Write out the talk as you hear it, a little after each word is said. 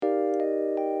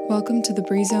Welcome to the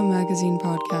Breezo Magazine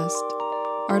podcast.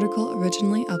 Article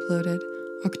originally uploaded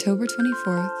October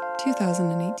 24th,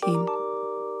 2018.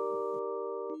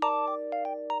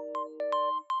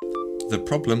 The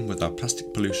Problem with Our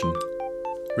Plastic Pollution.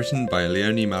 Written by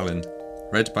Leonie Malin.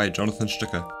 Read by Jonathan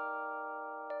Stucker.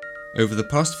 Over the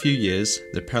past few years,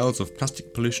 the perils of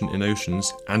plastic pollution in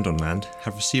oceans and on land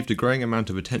have received a growing amount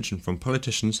of attention from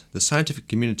politicians, the scientific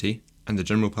community, and the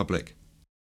general public.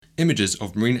 Images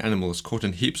of marine animals caught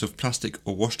in heaps of plastic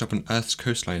or washed up on Earth's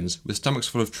coastlines with stomachs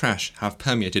full of trash have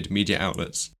permeated media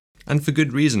outlets. And for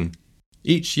good reason.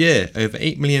 Each year, over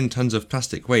 8 million tonnes of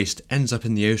plastic waste ends up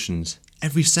in the oceans.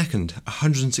 Every second,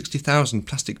 160,000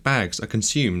 plastic bags are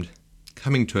consumed,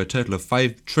 coming to a total of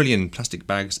 5 trillion plastic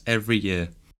bags every year.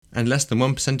 And less than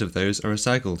 1% of those are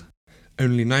recycled.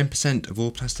 Only 9% of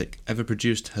all plastic ever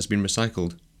produced has been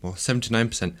recycled, while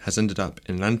 79% has ended up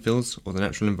in landfills or the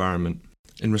natural environment.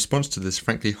 In response to this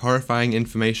frankly horrifying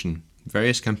information,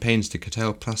 various campaigns to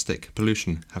curtail plastic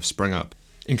pollution have sprung up,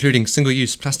 including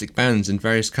single-use plastic bans in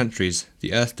various countries,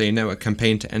 the Earth Day Network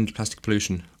campaign to end plastic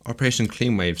pollution, Operation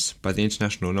Clean Waves by the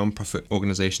international non-profit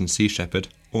organisation Sea Shepherd,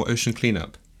 or Ocean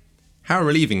Cleanup. How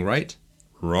relieving, right?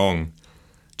 Wrong.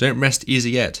 Don't rest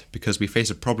easy yet, because we face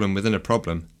a problem within a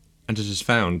problem, and it is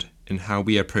found in how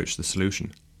we approach the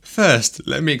solution. First,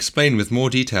 let me explain with more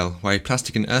detail why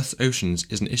plastic in Earth's oceans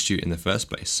is an issue in the first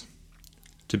place.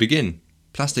 To begin,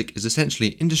 plastic is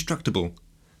essentially indestructible.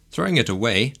 Throwing it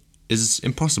away is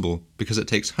impossible because it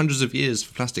takes hundreds of years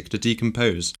for plastic to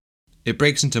decompose. It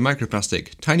breaks into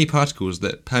microplastic, tiny particles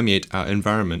that permeate our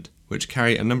environment, which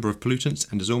carry a number of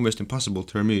pollutants and is almost impossible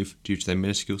to remove due to their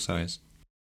minuscule size.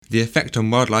 The effect on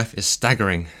wildlife is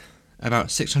staggering. About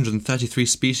 633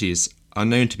 species are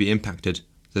known to be impacted,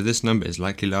 though this number is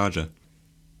likely larger.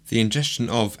 The ingestion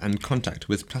of and contact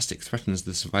with plastic threatens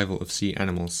the survival of sea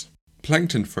animals.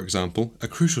 Plankton, for example, a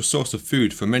crucial source of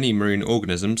food for many marine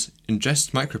organisms,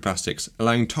 ingests microplastics,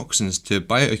 allowing toxins to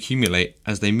bioaccumulate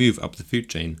as they move up the food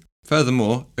chain.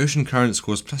 Furthermore, ocean currents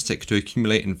cause plastic to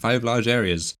accumulate in 5 large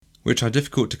areas, which are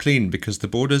difficult to clean because the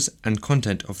borders and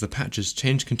content of the patches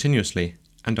change continuously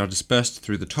and are dispersed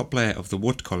through the top layer of the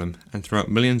water column and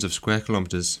throughout millions of square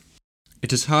kilometres.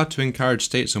 It is hard to encourage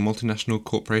states or multinational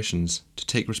corporations to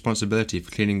take responsibility for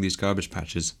cleaning these garbage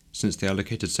patches, since they are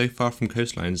located so far from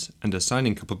coastlines and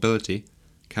assigning culpability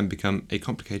can become a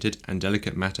complicated and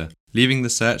delicate matter, leaving the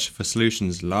search for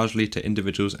solutions largely to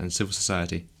individuals and civil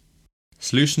society.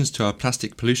 Solutions to our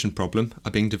plastic pollution problem are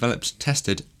being developed,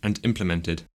 tested, and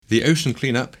implemented. The Ocean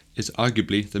Cleanup is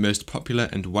arguably the most popular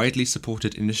and widely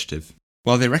supported initiative.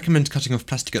 While they recommend cutting off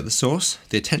plastic at the source,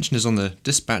 the attention is on the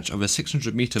dispatch of a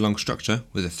 600-metre-long structure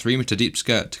with a 3-metre-deep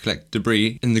skirt to collect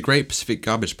debris in the Great Pacific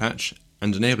Garbage Patch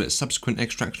and enable its subsequent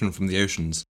extraction from the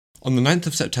oceans. On the 9th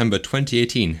of September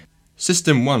 2018,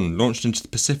 System 1 launched into the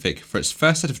Pacific for its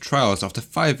first set of trials after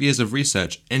 5 years of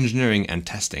research, engineering and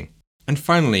testing. And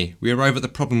finally, we arrive at the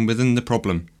problem within the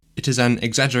problem. It is an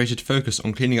exaggerated focus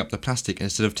on cleaning up the plastic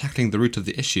instead of tackling the root of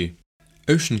the issue.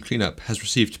 Ocean Cleanup has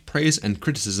received praise and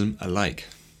criticism alike.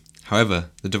 However,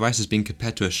 the device is being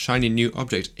compared to a shiny new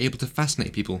object able to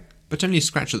fascinate people, but only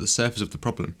scratch at the surface of the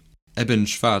problem. Eben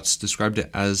Schwartz described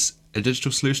it as a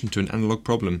digital solution to an analog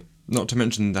problem, not to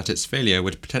mention that its failure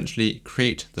would potentially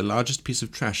create the largest piece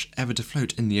of trash ever to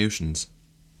float in the oceans.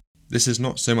 This is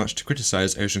not so much to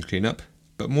criticize Ocean Cleanup,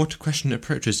 but more to question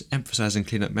approaches emphasizing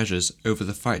cleanup measures over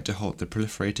the fight to halt the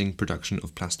proliferating production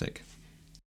of plastic.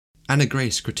 Anna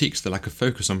Grace critiques the lack of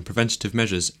focus on preventative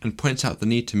measures and points out the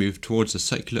need to move towards a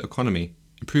circular economy,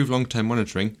 improve long-term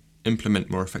monitoring, implement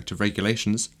more effective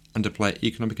regulations, and apply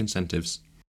economic incentives.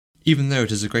 Even though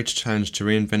it is a greater challenge to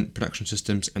reinvent production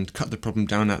systems and cut the problem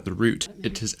down at the root,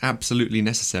 it is absolutely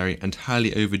necessary and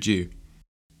highly overdue.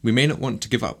 We may not want to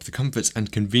give up the comforts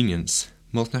and convenience.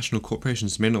 Multinational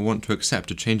corporations may not want to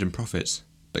accept a change in profits,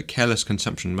 but careless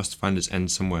consumption must find its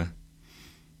end somewhere.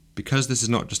 Because this is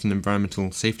not just an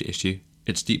environmental safety issue,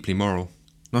 it's deeply moral.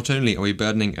 Not only are we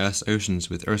burdening Earth's oceans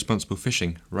with irresponsible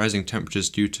fishing, rising temperatures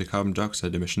due to carbon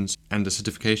dioxide emissions, and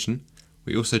acidification,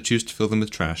 we also choose to fill them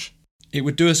with trash. It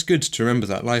would do us good to remember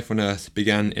that life on Earth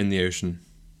began in the ocean.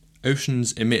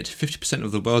 Oceans emit 50%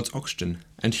 of the world's oxygen,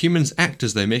 and humans act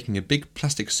as though making a big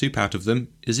plastic soup out of them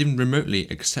is even remotely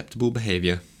acceptable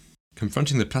behaviour.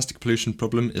 Confronting the plastic pollution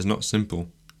problem is not simple.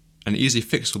 An easy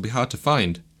fix will be hard to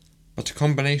find, but a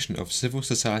combination of civil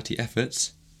society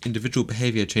efforts, individual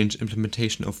behaviour change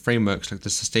implementation of frameworks like the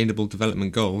Sustainable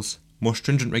Development Goals, more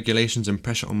stringent regulations and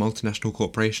pressure on multinational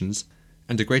corporations,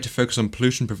 and a greater focus on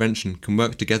pollution prevention can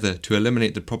work together to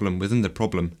eliminate the problem within the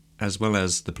problem, as well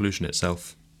as the pollution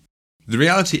itself. The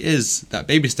reality is that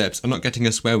baby steps are not getting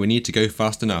us where we need to go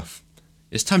fast enough.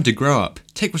 It's time to grow up,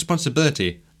 take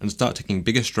responsibility, and start taking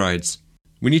bigger strides.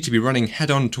 We need to be running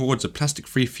head-on towards a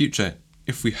plastic-free future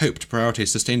if we hope to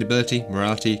prioritize sustainability,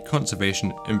 morality,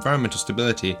 conservation, environmental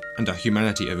stability, and our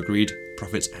humanity over greed,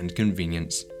 profits, and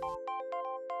convenience.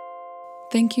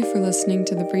 Thank you for listening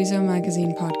to the Brizo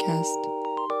Magazine podcast.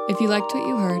 If you liked what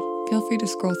you heard, feel free to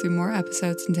scroll through more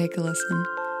episodes and take a listen,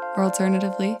 or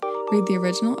alternatively, read the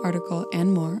original article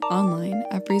and more online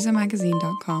at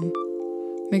brizomagazine.com.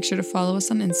 Make sure to follow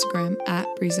us on Instagram at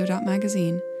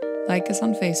brizo.magazine, like us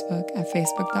on Facebook at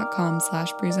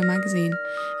facebook.com/brizomagazine,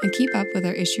 and keep up with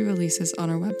our issue releases on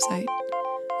our website.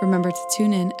 Remember to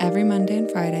tune in every Monday and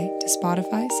Friday to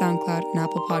Spotify, SoundCloud, and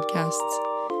Apple Podcasts.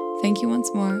 Thank you once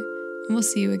more, and we'll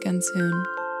see you again soon.